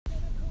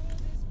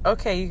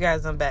Okay, you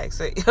guys, I'm back.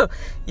 So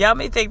y'all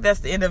may think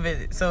that's the end of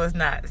it, so it's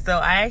not. So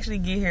I actually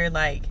get here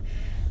like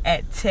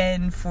at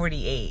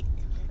 10:48,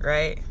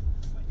 right?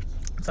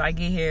 So I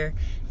get here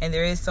and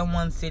there is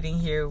someone sitting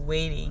here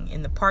waiting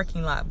in the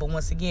parking lot, but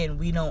once again,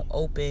 we don't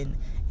open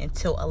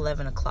until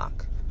 11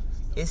 o'clock.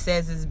 It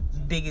says it's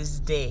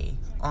biggest day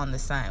on the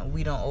sign.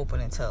 We don't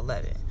open until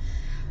 11.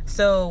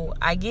 So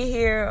I get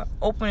here,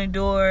 open the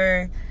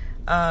door.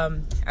 I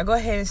go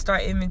ahead and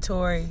start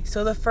inventory.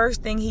 So the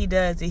first thing he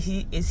does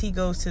is he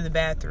goes to the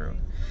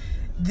bathroom.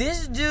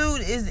 This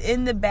dude is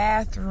in the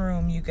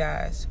bathroom, you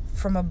guys,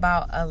 from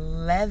about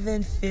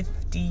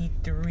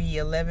 11:53,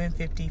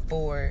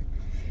 11:54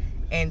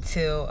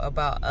 until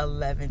about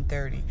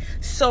 11:30.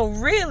 So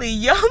really,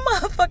 your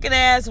motherfucking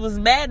ass was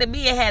mad at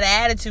me and had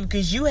an attitude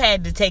because you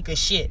had to take a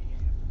shit.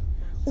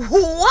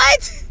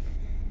 What?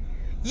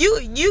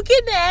 You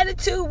get an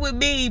attitude with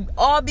me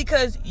all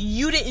because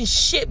you didn't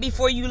shit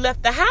before you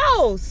left the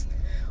house.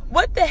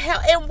 What the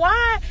hell? And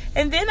why?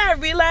 And then I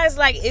realized,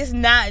 like, it's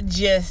not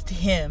just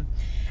him.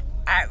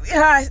 I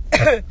realized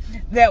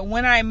that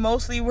when I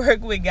mostly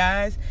work with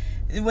guys,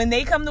 when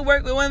they come to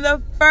work, one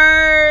of the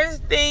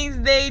first things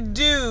they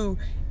do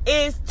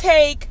is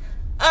take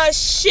a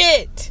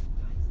shit.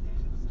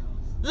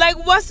 Like,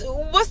 what's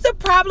the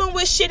problem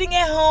with shitting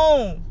at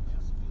home?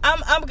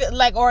 I'm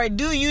like, or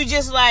do you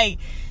just like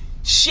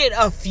shit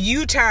a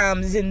few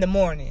times in the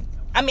morning?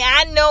 I mean,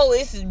 I know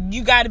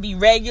you got to be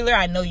regular.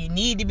 I know you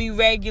need to be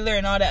regular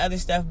and all that other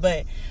stuff,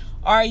 but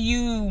are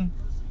you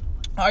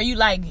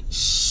like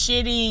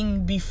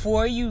shitting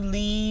before you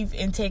leave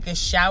and take a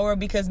shower?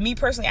 Because me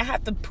personally, I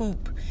have to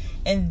poop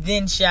and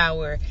then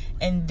shower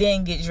and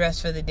then get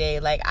dressed for the day.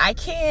 Like, I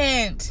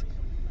can't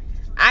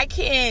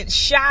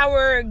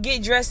shower,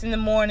 get dressed in the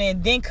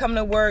morning, then come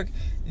to work,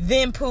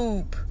 then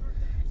poop,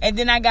 and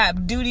then I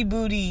got duty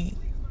booty.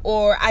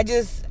 Or I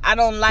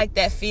don't like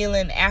that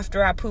feeling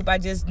after I poop.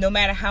 No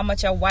matter how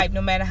much I wipe,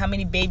 no matter how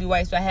many baby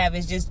wipes I have,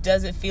 it just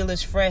doesn't feel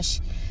as fresh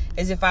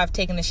as if I've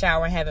taken a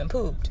shower and haven't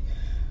pooped.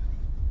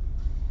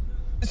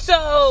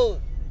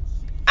 So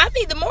I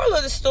think the moral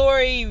of the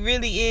story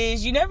really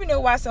is you never know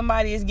why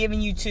somebody is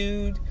giving you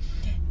tood.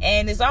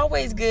 And it's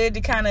always good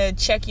to kind of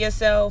check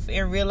yourself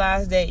and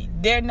realize that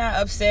they're not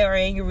upset or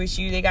angry with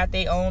you. They got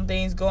their own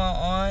things going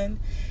on,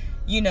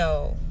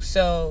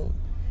 so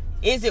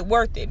is it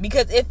worth it?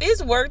 Because if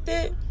it's worth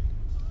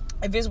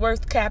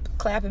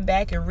clapping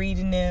back and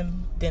reading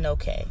them, then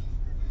okay.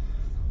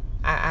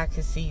 I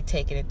could see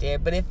taking it there.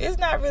 But if it's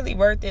not really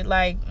worth it,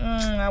 like,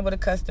 I would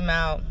have cussed him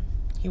out.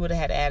 He would have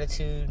had an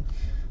attitude.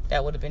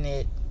 That would have been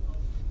it.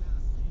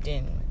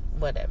 Then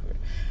whatever.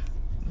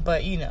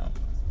 But,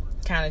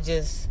 kind of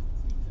just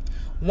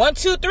 1,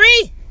 2,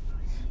 3.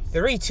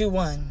 3, 2,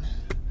 1.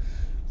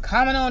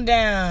 Calming on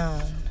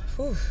down.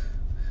 Whew.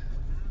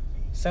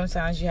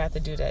 Sometimes you have to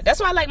do that. That's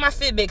why I like my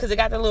Fitbit, because it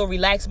got the little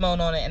relax mode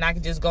on it, and I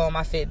can just go on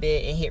my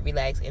Fitbit and hit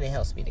relax, and it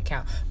helps me to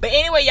count. But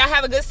anyway, y'all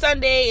have a good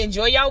Sunday.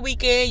 Enjoy y'all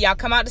weekend. Y'all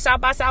come out to South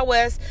by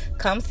Southwest.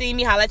 Come see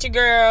me. Holla at your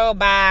girl.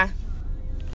 Bye.